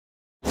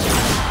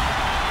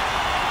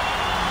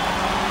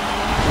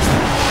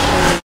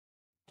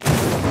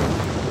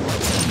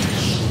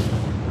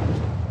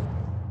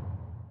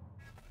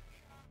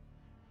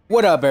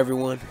What up,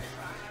 everyone?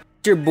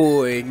 It's your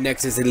boy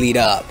Nexus Elite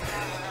Up,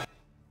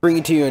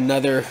 bringing to you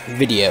another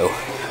video.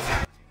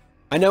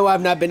 I know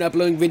I've not been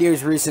uploading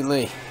videos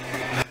recently.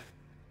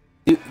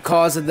 The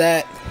cause of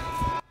that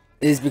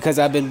is because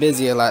I've been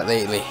busy a lot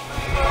lately.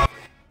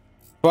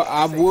 But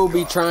I will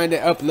be trying to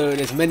upload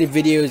as many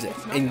videos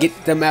and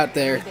get them out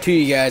there to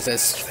you guys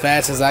as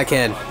fast as I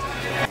can.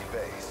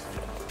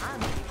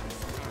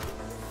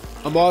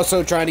 I'm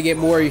also trying to get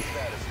more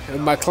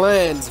of my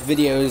clan's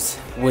videos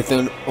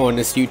on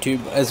this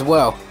YouTube as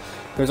well.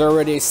 There's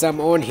already some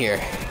on here.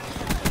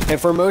 And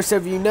for most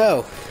of you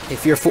know,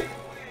 if you're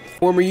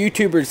former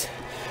YouTubers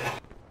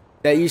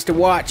that used to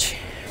watch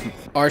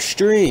our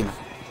stream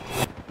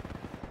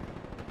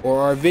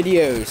or our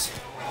videos,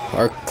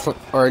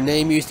 our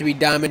name used to be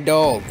Diamond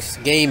Dogs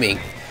Gaming.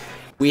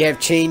 We have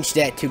changed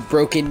that to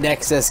Broken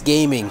Nexus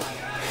Gaming.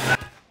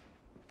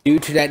 Due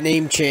to that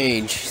name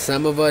change,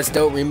 some of us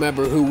don't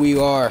remember who we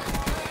are.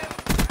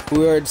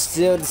 We are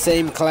still the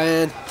same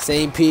clan,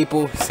 same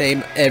people,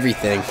 same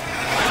everything.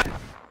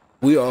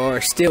 We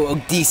are still a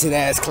decent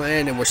ass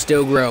clan and we're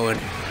still growing.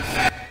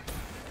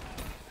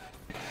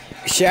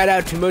 Shout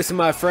out to most of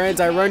my friends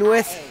I run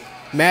with.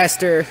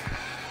 Master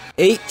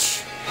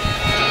H,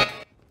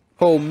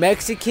 Whole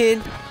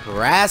Mexican,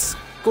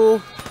 Rascal,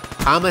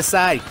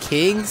 Homicide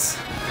Kings,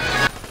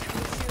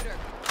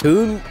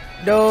 Toon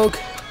Dog,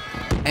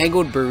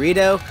 Angled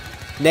Burrito,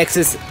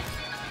 Nexus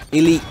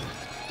Elite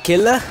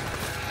Killer,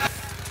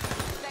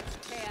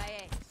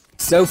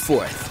 so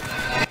forth.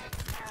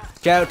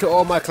 Shout out to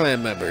all my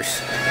clan members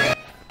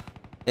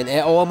and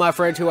all my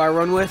friends who I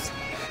run with.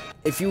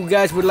 If you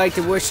guys would like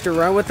to wish to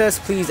run with us,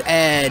 please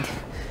add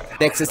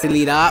Nexus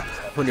Elite Op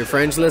on your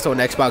friends list on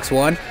Xbox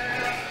One.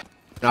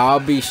 And I'll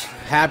be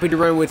happy to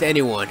run with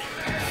anyone.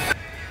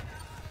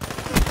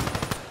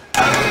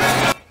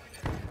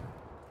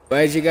 But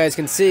as you guys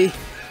can see,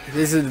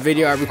 this is the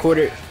video I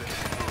recorded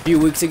a few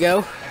weeks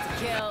ago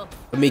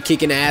of me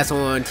kicking ass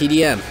on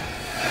TDM.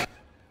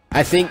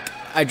 I think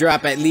I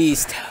dropped at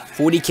least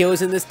 40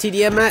 kills in this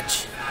TDM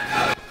match.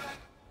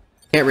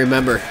 Can't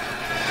remember.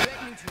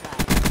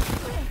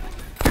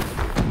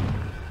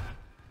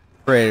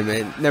 Wait a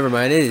minute. Never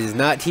mind. It is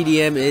not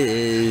TDM. It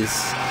is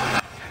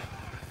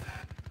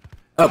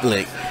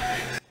Uplink.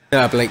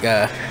 No,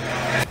 Uplink.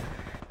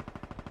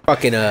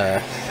 Fucking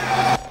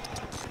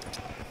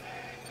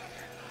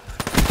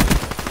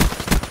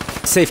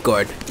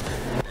Safeguard.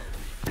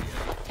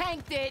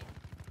 Tanked it.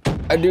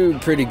 I do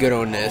pretty good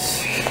on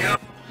this.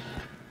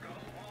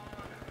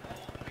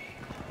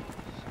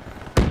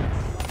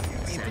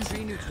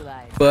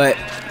 But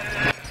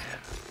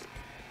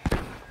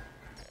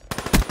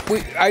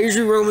I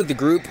usually run with the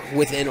group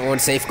within on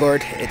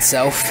Safeguard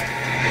itself.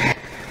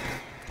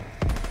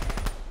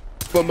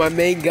 But my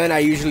main gun I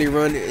usually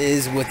run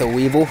is with a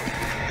Weevil.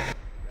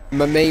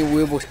 My main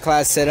Weevil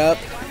class setup,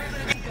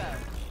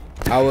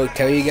 I will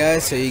tell you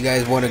guys, so you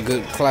guys want a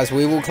good class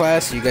Weevil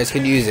class, you guys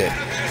can use it.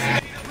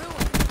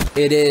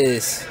 It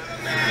is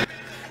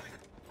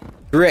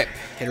Grip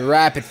and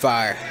Rapid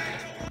Fire.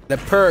 The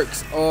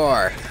perks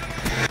are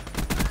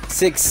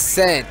 6th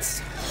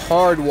Sense,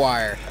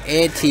 Hardwire,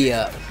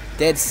 Anti-Up,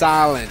 Dead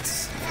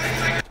Silence,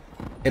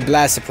 and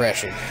Blast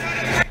Suppression.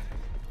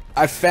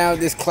 I found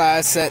this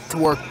class set to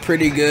work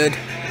pretty good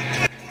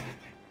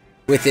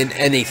within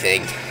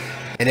anything,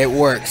 and it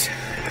works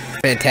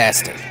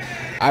fantastic.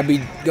 I'll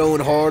be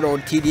going hard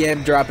on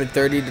TDM, dropping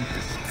 30 to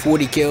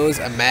 40 kills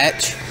a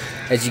match,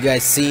 as you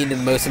guys seen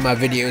in most of my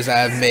videos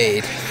I've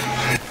made.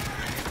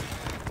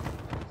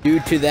 Due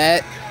to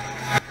that,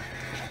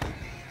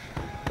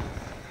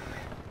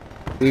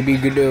 we be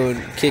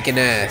doing kicking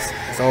ass.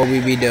 That's all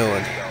we be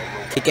doing.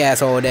 Kick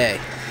ass all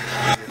day.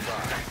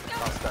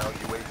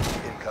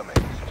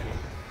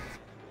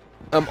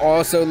 I'm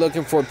also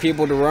looking for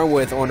people to run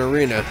with on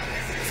Arena,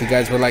 if you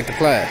guys would like to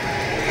play.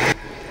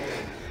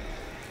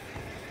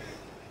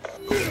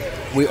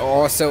 We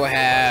also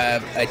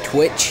have a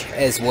Twitch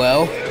as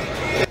well.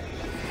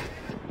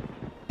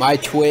 My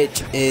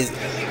Twitch is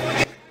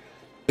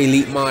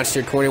Elite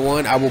Monster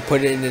 21. I will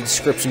put it in the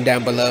description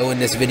down below in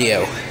this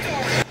video.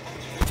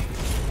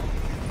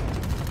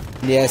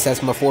 Yes,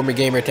 that's my former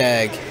gamer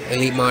tag,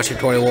 Elite Monster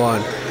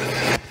 21.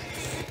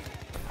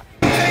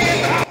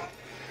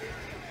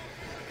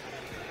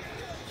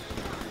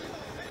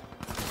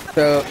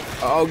 So,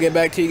 I'll get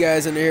back to you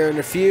guys in here in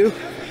a few.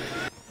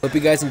 Hope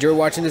you guys enjoy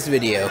watching this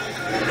video.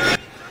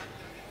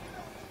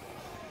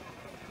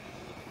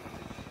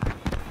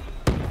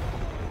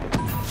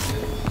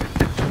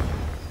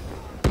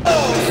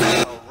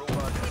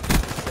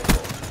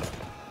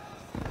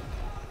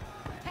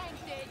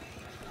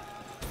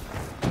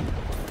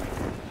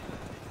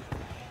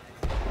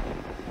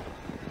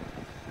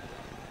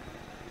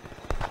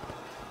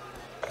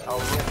 Our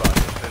robot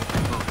has been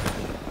removed.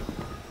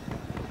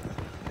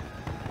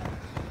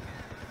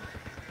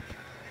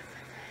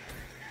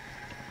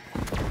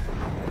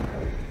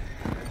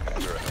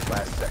 We're in the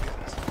last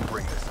seconds.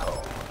 Bring this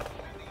home.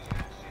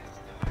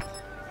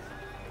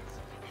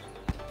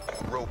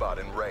 Robot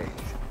in range.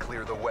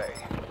 Clear the way.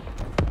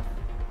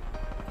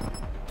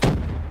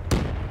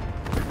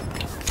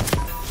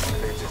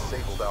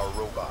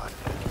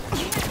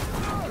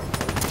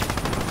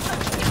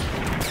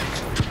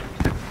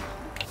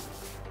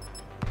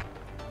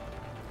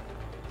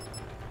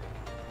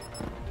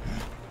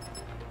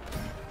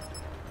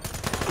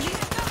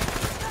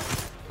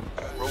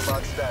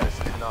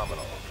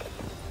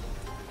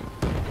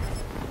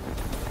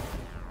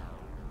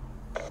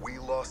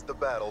 lost the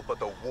battle, but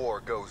the war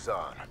goes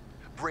on.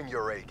 Bring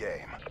your A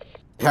game.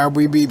 How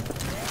we be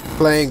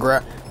playing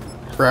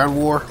ground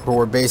war,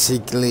 or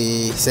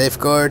basically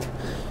safeguard.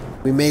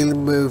 We mainly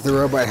move the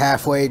robot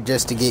halfway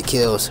just to get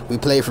kills. We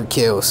play for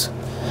kills.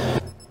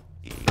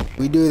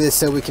 We do this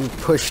so we can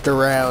push the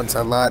rounds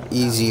a lot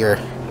easier.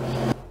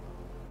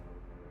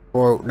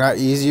 Well, not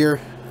easier,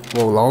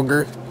 well,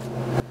 longer.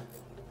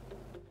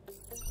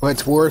 But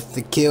it's worth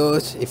the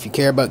kills if you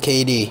care about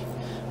KD.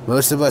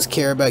 Most of us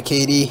care about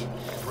KD.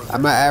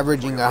 I'm not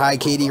averaging a high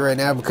KD right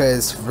now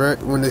because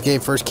when the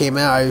game first came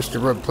out, I used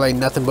to play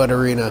nothing but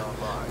Arena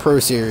Pro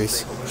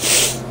Series.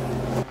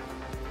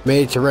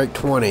 Made it to rank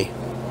 20.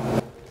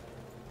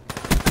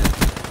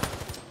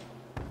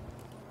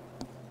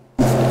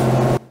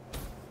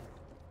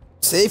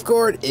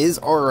 Safeguard is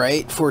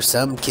alright for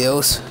some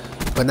kills,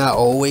 but not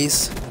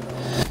always.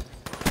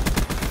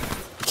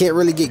 You can't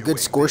really get good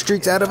score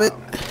streaks out of it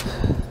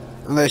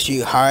unless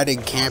you hide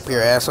and camp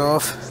your ass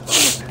off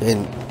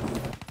and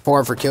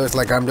farm for kills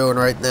like I'm doing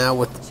right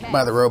now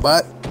by the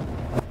robot.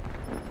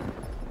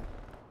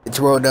 It's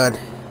well done.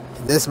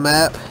 This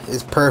map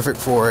is perfect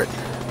for it.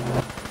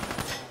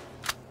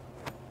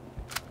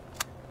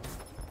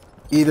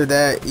 Either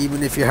that,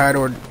 even if you hide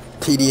on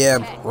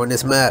TDM on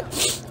this map,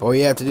 all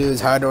you have to do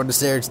is hide on the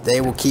stairs. They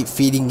will keep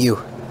feeding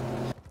you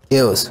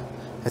kills.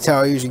 That's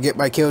how I usually get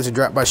my kills and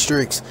drop my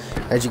streaks.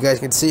 As you guys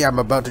can see, I'm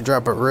about to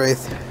drop a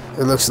Wraith.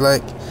 It looks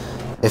like,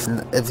 if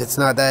it's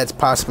not that, it's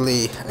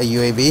possibly a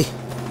UAV.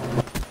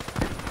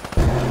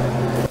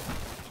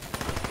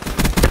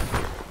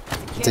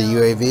 It's a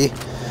UAV.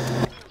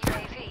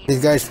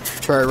 These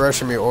guys try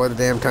rushing me all the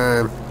damn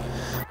time.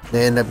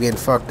 They end up getting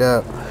fucked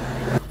up.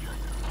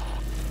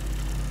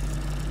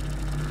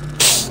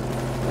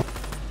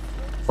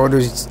 All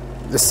those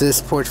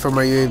assist points from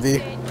my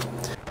UAV.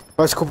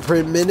 Particle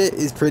per minute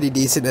is pretty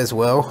decent as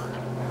well.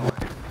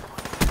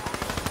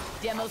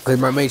 But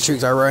my main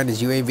streaks I run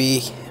is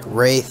UAV,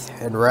 Wraith,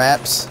 and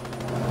Raps.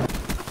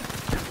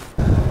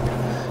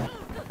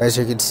 As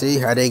you can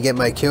see, I didn't get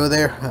my kill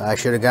there. I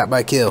should have got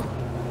my kill.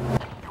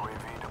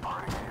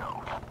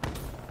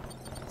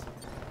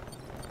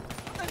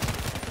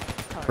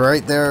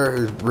 Right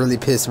there really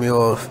pissed me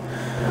off.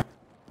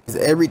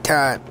 Every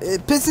time,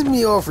 it pisses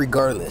me off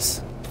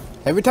regardless.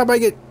 Every time I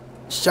get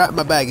shot in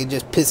my back, it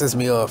just pisses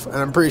me off. And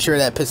I'm pretty sure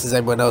that pisses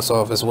everyone else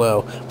off as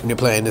well when you're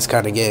playing this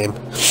kind of game.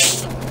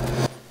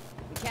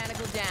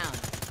 Mechanical down.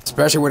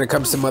 Especially when it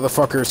comes to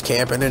motherfuckers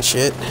camping and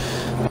shit.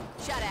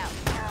 Shut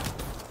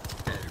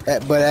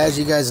out. But as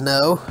you guys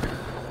know,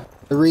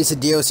 the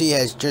recent DLC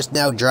has just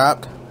now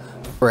dropped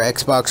for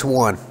Xbox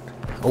One,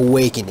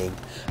 Awakening.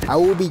 I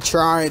will be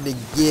trying to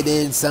get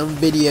in some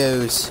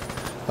videos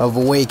of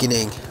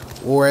Awakening,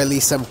 or at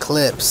least some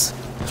clips.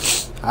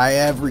 I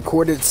have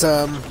recorded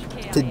some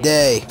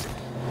today.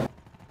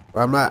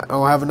 I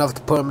don't have enough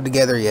to put them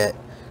together yet.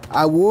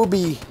 I will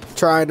be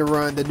trying to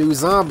run the new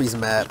Zombies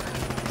map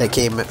that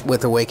came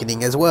with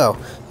Awakening as well.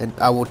 And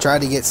I will try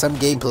to get some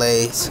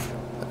gameplays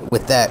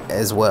with that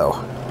as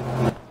well.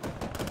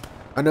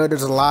 I know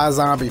there's a lot of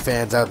zombie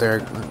fans out there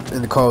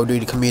in the Call of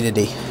Duty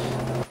community.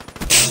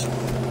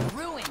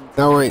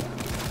 No, wait,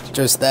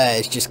 just that.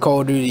 It's just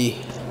Call of Duty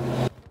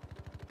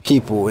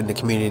people in the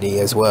community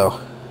as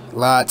well.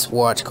 Lots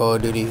watch Call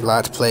of Duty,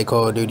 lots play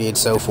Call of Duty, and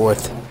so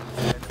forth.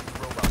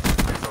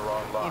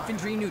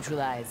 Infantry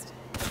neutralized.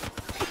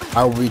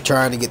 I will be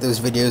trying to get those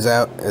videos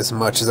out as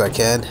much as I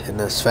can and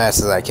as fast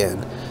as I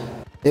can.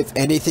 If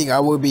anything,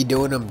 I will be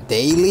doing them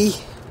daily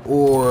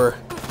or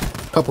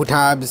a couple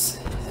times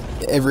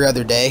every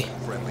other day.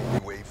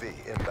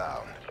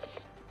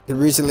 And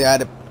recently I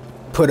had to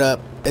put up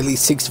at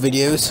least 6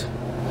 videos.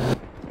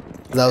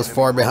 I was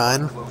far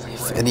behind.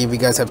 If any of you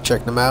guys have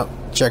checked them out,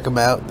 check them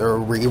out. They're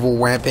Evil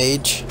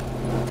Rampage.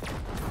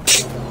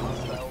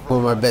 One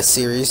of my best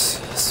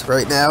series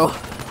right now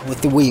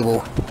with the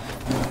Weevil.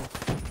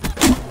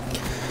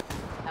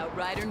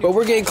 But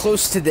we're getting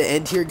close to the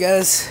end here,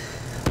 guys.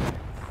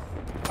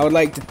 I would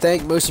like to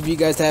thank most of you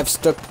guys that have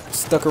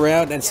stuck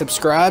around and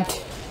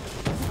subscribed.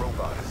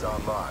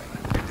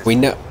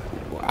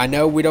 I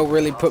know we don't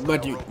really put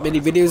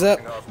many videos up,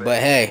 but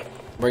hey,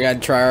 we're gonna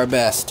try our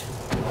best.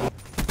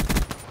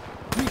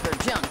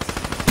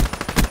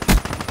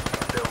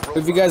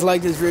 If you guys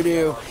like this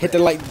video, hit the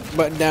like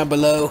button down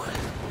below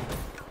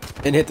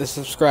and hit the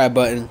subscribe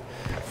button.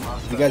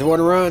 If you guys want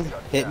to run,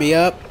 hit me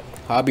up.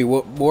 I'll be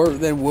more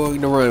than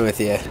willing to run with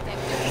you.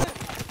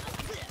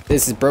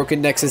 This is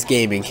Broken Nexus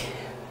Gaming.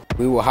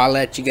 We will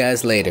holla at you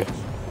guys later.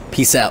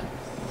 Peace out.